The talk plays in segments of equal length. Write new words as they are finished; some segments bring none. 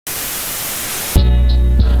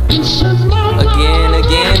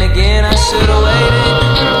Again, I should've waited.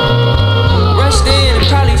 Rushed in and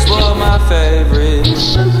probably spoiled my favorite.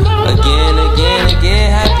 Again,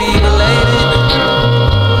 happy belated.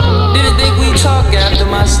 Didn't think we'd talk after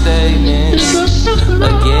my statements.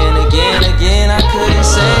 Again, I couldn't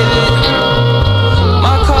save it.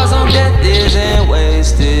 My car's on death isn't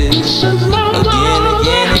wasted. Again,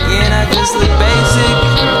 I just look basic.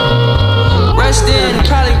 Rushed in and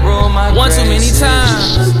probably ruined my one too many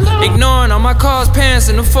times. Ignoring all my calls, parents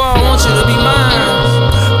in the fall, want you to be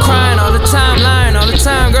mine. Crying all the time, lying all the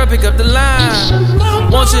time, girl, pick up the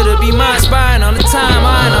line. Want you to be mine, spying all the time,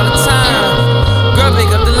 eyeing all the time. Girl,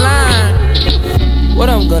 pick up the line. What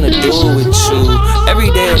I'm gonna do with you? Every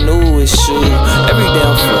day a new issue. Every day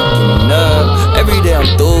I'm fucking up. Every day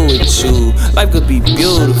I'm through with you. Life could be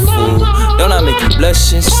beautiful. Don't I make you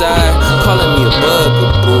blush inside? Calling me a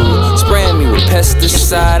bugaboo, spraying me with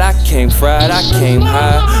pesticide. I came fried, I came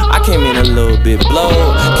high. I came in a little bit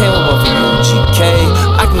blowed. Came up off of UGK.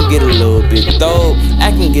 I can get a little bit though. I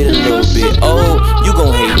can get a little bit old. You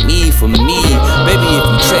gon' hate me for me. Baby, if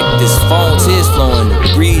you check this phone, tears flowing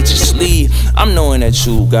egregiously. I'm knowing that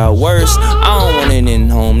you got worse. I don't want an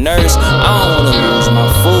in-home nurse. I don't wanna lose my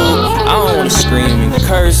food. I don't wanna scream and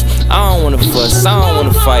curse. I don't wanna fuss, I don't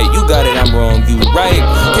wanna fight. You got it, I'm wrong, you right.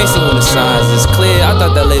 Can't see when the signs is clear. I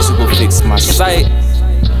thought that laser would fix my sight.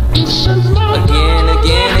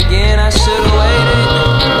 Again, I should've waited.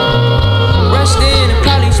 Rushed in and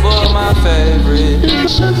probably spoiled my favorite.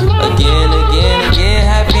 Again,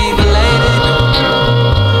 happy belated.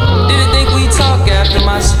 Didn't think we'd talk after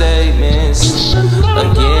my statements.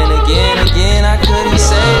 Again, I couldn't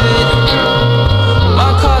save it.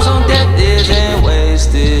 My car's on death isn't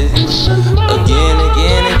wasted. Again,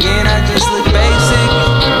 I just look basic.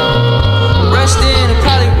 Rushed in and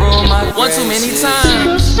probably ruined my one too many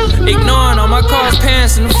times. Ignoring all my calls,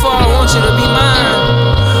 parents in the fall, want you to be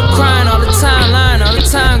mine. Crying all the time, lying all the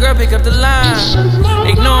time, girl, pick up the line.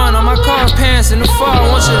 Ignoring all my calls, parents in the fall,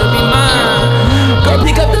 want you to be mine. Girl,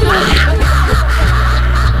 pick up the line.